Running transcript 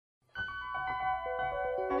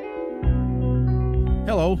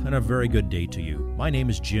Hello, and a very good day to you. My name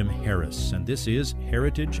is Jim Harris, and this is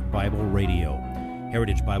Heritage Bible Radio.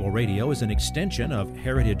 Heritage Bible Radio is an extension of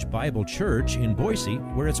Heritage Bible Church in Boise,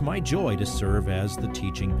 where it's my joy to serve as the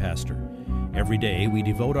teaching pastor. Every day, we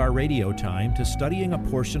devote our radio time to studying a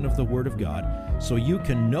portion of the Word of God so you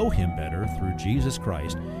can know Him better through Jesus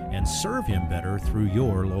Christ and serve Him better through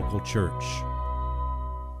your local church.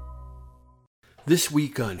 This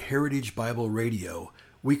week on Heritage Bible Radio,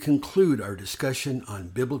 we conclude our discussion on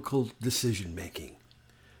biblical decision-making.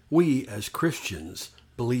 We, as Christians,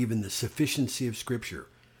 believe in the sufficiency of Scripture.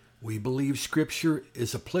 We believe Scripture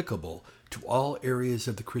is applicable to all areas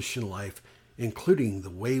of the Christian life, including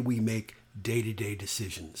the way we make day-to-day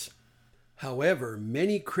decisions. However,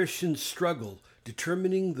 many Christians struggle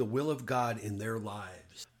determining the will of God in their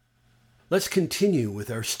lives. Let's continue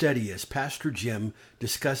with our study as Pastor Jim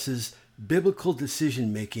discusses biblical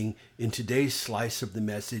decision-making in today's slice of the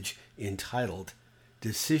message entitled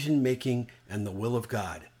Decision-Making and the Will of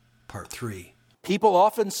God, Part 3. People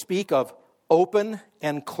often speak of open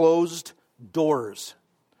and closed doors,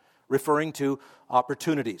 referring to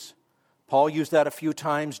opportunities. Paul used that a few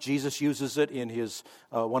times. Jesus uses it in his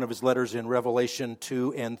one of his letters in Revelation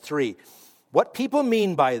 2 and 3. What people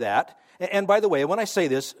mean by that, and by the way, when I say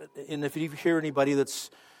this, and if you hear anybody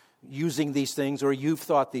that's using these things or you've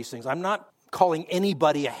thought these things, I'm not calling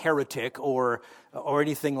anybody a heretic or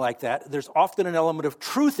anything like that. There's often an element of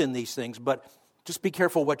truth in these things, but just be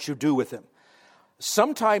careful what you do with them.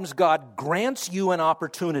 Sometimes God grants you an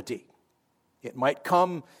opportunity. It might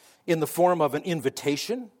come in the form of an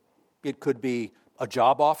invitation. It could be a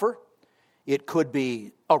job offer. It could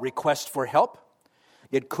be a request for help.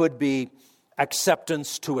 It could be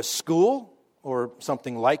acceptance to a school or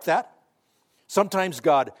something like that. Sometimes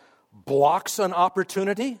God blocks an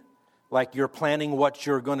opportunity, like you're planning what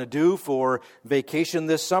you're going to do for vacation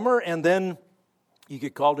this summer, and then you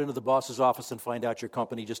get called into the boss's office and find out your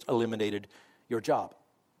company just eliminated your job,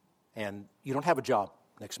 and you don't have a job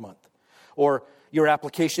next month. Or your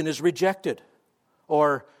application is rejected.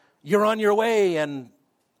 Or you're on your way and,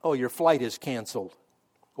 your flight is canceled.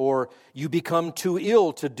 Or you become too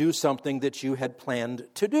ill to do something that you had planned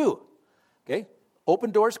to do. Okay?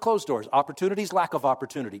 Open doors, closed doors, opportunities, lack of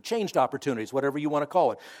opportunity, changed opportunities, whatever you want to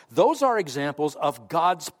call it. Those are examples of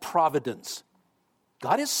God's providence.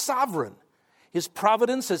 God is sovereign. His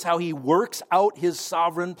providence is how He works out His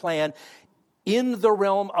sovereign plan in the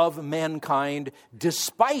realm of mankind,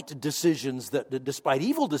 despite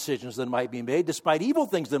evil decisions that might be made, despite evil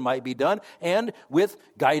things that might be done, and with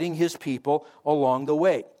guiding His people along the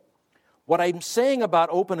way. What I'm saying about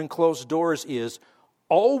open and closed doors is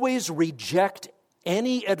always reject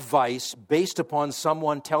any advice based upon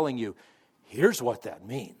someone telling you, here's what that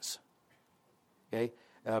means. Okay?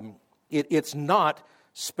 It's not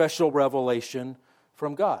special revelation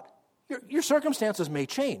from God. Your circumstances may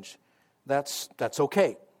change. That's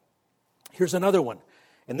okay. Here's another one,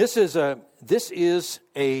 and this is a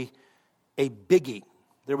biggie.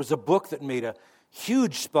 There was a book that made a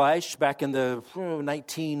huge splash back in the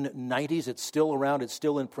 1990s. It's still around. It's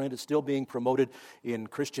still in print. It's still being promoted in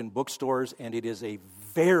Christian bookstores, and it is a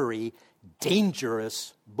very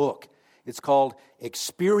dangerous book. It's called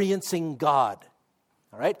Experiencing God.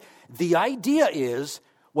 All right? The idea is,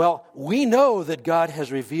 we know that God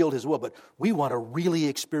has revealed His will, but we want to really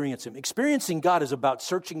experience Him. Experiencing God is about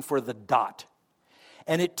searching for the dot.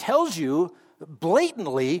 And it tells you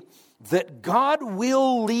blatantly that God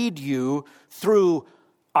will lead you through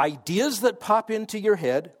ideas that pop into your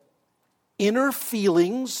head, inner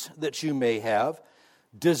feelings that you may have,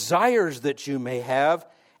 desires that you may have,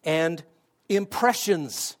 and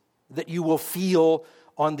impressions that you will feel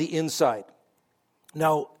on the inside.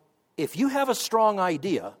 Now, if you have a strong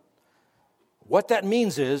idea, what that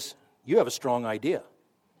means is you have a strong idea.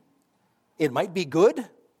 It might be good,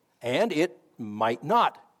 and it might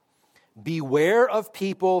not. Beware of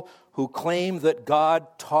people who claim that God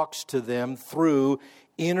talks to them through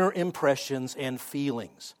inner impressions and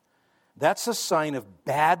feelings. That's a sign of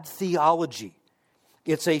bad theology.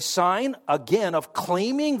 It's a sign, again, of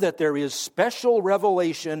claiming that there is special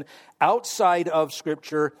revelation outside of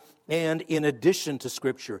Scripture and in addition to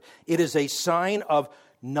Scripture. It is a sign of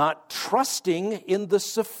not trusting in the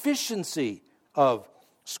sufficiency of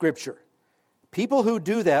Scripture. People who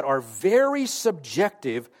do that are very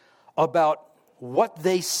subjective about what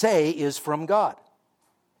they say is from God.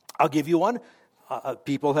 I'll give you one.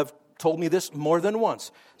 People have told me this more than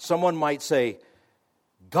once. Someone might say,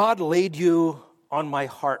 God laid you on my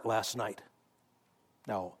heart last night.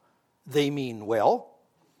 Now, they mean well.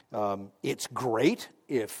 It's great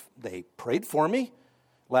if they prayed for me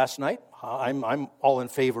last night. I'm all in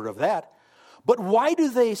favor of that. But why do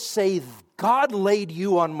they say, God laid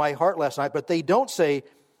you on my heart last night, but they don't say,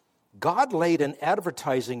 God laid an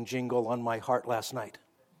advertising jingle on my heart last night?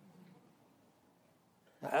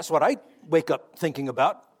 That's what I wake up thinking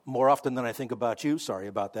about more often than I think about you. Sorry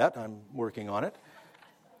about that. I'm working on it.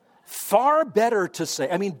 Far better to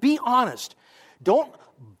say, be honest. Don't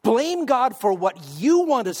blame God for what you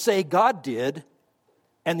want to say God did,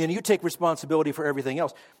 and then you take responsibility for everything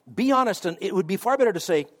else. Be honest, and it would be far better to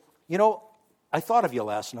say, I thought of you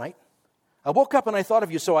last night. I woke up and I thought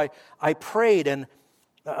of you, so I prayed, and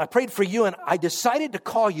I prayed for you, and I decided to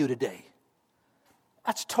call you today.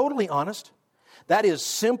 That's totally honest. That is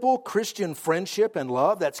simple Christian friendship and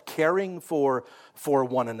love. That's caring for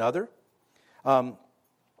one another.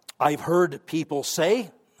 I've heard people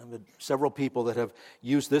say, I've had several people that have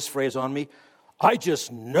used this phrase on me, I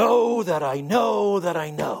just know that I know that I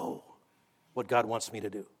know what God wants me to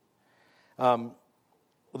do.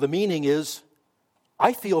 The meaning is,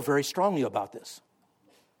 I feel very strongly about this.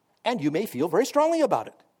 And you may feel very strongly about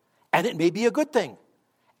it. And it may be a good thing.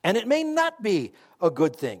 And it may not be a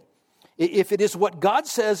good thing. If it is what God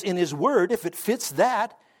says in His Word, if it fits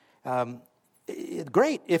that,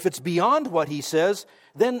 great. If it's beyond what He says,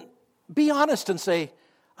 then be honest and say,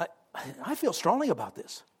 I feel strongly about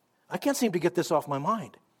this. I can't seem to get this off my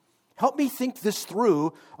mind. Help me think this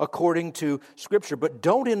through according to Scripture, but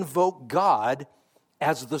don't invoke God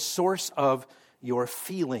as the source of your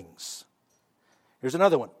feelings. Here's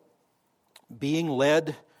another one. Being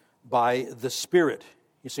led by the Spirit.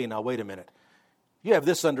 You say, now wait a minute. You have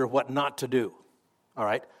this under what not to do. All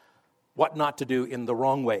right? What not to do in the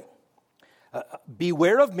wrong way.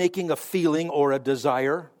 Beware of making a feeling or a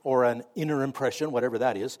desire or an inner impression, whatever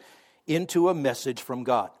that is, into a message from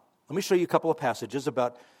God. Let me show you a couple of passages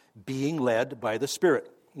about being led by the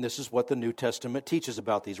Spirit. And this is what the New Testament teaches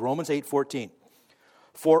about these. Romans 8:14.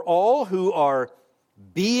 For all who are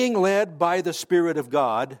being led by the Spirit of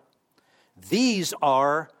God, these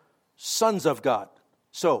are sons of God.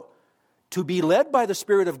 So, to be led by the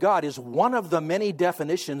Spirit of God is one of the many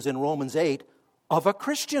definitions in Romans 8 of a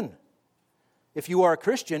Christian. If you are a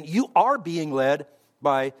Christian, you are being led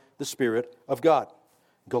by the Spirit of God.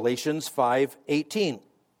 Galatians 5:18.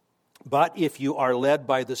 But if you are led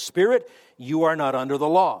by the Spirit, you are not under the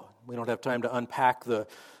law. We don't have time to unpack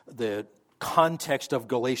the context of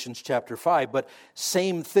Galatians chapter 5, but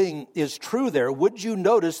same thing is true there. Would you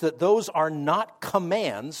notice that those are not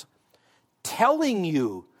commands telling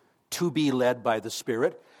you to be led by the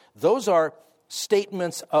Spirit? Those are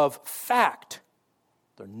statements of fact.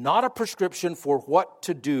 They're not a prescription for what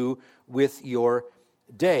to do with your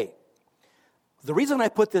day. The reason I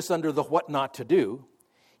put this under the what not to do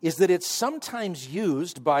is that it's sometimes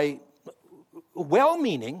used by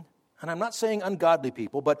well-meaning, and I'm not saying ungodly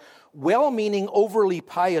people, but well-meaning, overly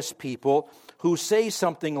pious people who say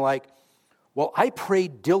something like, well, I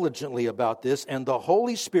prayed diligently about this, and the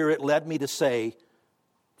Holy Spirit led me to say,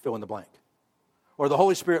 fill in the blank. Or the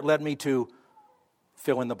Holy Spirit led me to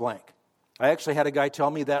fill in the blank. I actually had a guy tell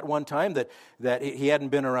me that one time that he hadn't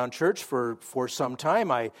been around church for some time.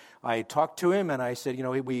 I talked to him and I said,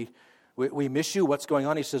 we miss you. What's going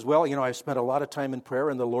on? He says, well, I spent a lot of time in prayer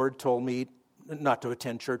and the Lord told me not to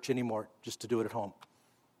attend church anymore, just to do it at home.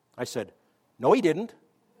 I said, no, He didn't.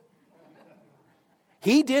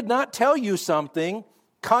 He did not tell you something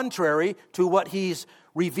contrary to what He's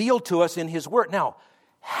revealed to us in His Word. Now,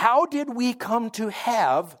 how did we come to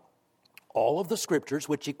have all of the Scriptures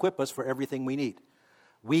which equip us for everything we need?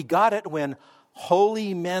 We got it when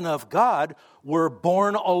holy men of God were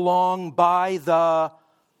borne along by the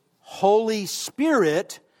Holy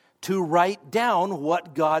Spirit to write down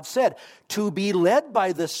what God said. To be led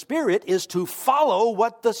by the Spirit is to follow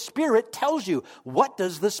what the Spirit tells you. What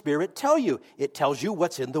does the Spirit tell you? It tells you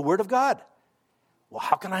what's in the Word of God. Well,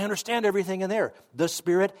 how can I understand everything in there? The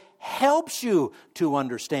Spirit helps you to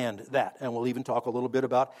understand that. And we'll even talk a little bit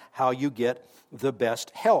about how you get the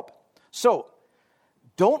best help. So,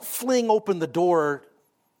 don't fling open the door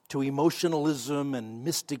to emotionalism and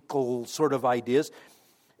mystical sort of ideas.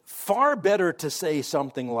 Far better to say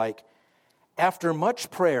something like, after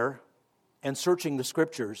much prayer and searching the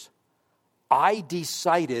Scriptures, I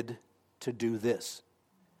decided to do this.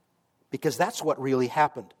 Because that's what really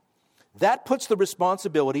happened. That puts the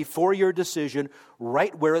responsibility for your decision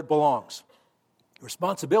right where it belongs.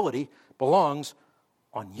 Responsibility belongs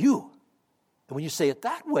on you. And when you say it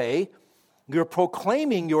that way, you're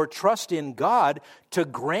proclaiming your trust in God to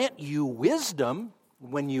grant you wisdom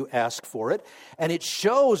when you ask for it. And it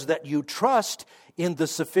shows that you trust in the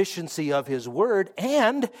sufficiency of His Word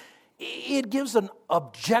and it gives an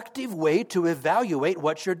objective way to evaluate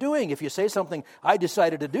what you're doing. If you say something, I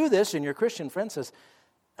decided to do this, and your Christian friend says,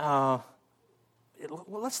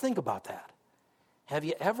 let's think about that. Have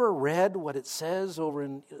you ever read what it says over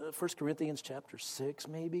in 1 Corinthians chapter 6,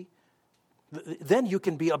 maybe? Then you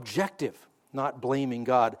can be objective, not blaming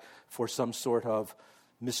God for some sort of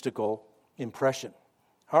mystical impression.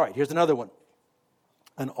 All right, here's another one.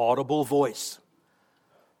 An audible voice.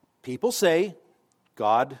 People say,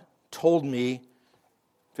 God told me,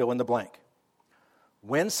 fill in the blank.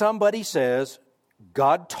 When somebody says,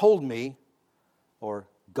 God told me, or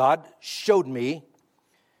God showed me,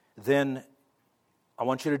 then I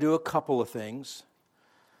want you to do a couple of things.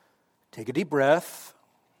 Take a deep breath.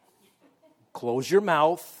 Close your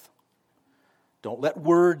mouth. Don't let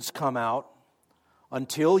words come out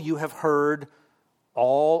until you have heard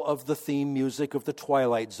all of the theme music of the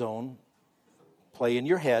Twilight Zone play in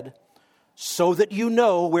your head, so that you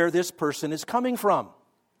know where this person is coming from.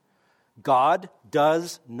 God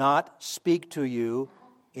does not speak to you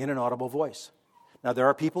in an audible voice. Now, there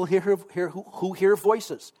are people here who hear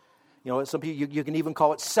voices. You know, some people, you can even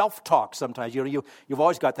call it self-talk sometimes. You know, you've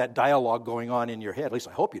always got that dialogue going on in your head. At least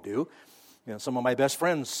I hope you do. You know, some of my best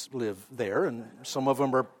friends live there, and some of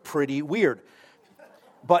them are pretty weird.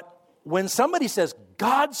 But when somebody says,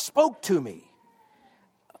 God spoke to me,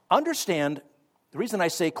 understand, the reason I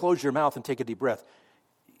say close your mouth and take a deep breath,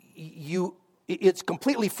 it's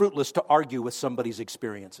completely fruitless to argue with somebody's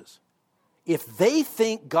experiences. If they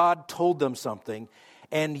think God told them something,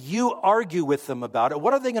 and you argue with them about it,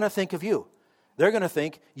 what are they going to think of you? They're going to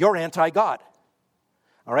think you're anti-God.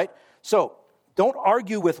 All right? So, don't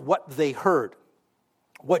argue with what they heard.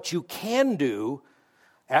 What you can do,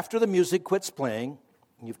 after the music quits playing,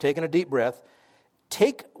 and you've taken a deep breath,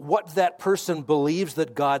 take what that person believes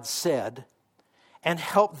that God said and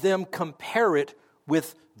help them compare it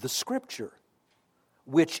with the Scripture,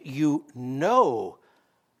 which you know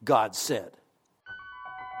God said.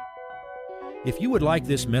 If you would like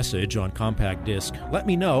this message on compact disc, let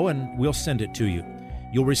me know and we'll send it to you.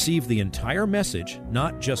 You'll receive the entire message,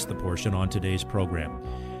 not just the portion on today's program.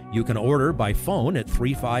 You can order by phone at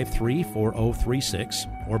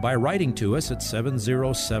 353-4036 or by writing to us at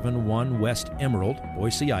 7071 West Emerald,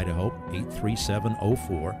 Boise, Idaho,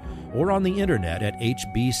 83704, or on the internet at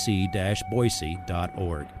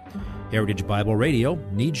hbc-boise.org. Heritage Bible Radio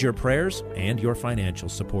needs your prayers and your financial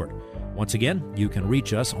support. Once again, you can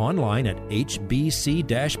reach us online at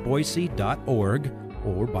hbc-boise.org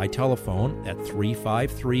or by telephone at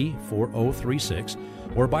 353-4036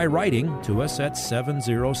 or by writing to us at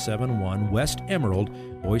 7071 West Emerald,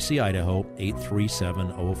 Boise, Idaho,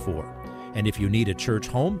 83704. And if you need a church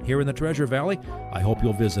home here in the Treasure Valley, I hope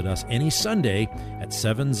you'll visit us any Sunday at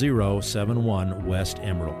 7071 West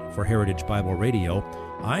Emerald. For Heritage Bible Radio,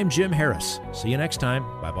 I'm Jim Harris. See you next time.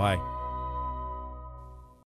 Bye-bye.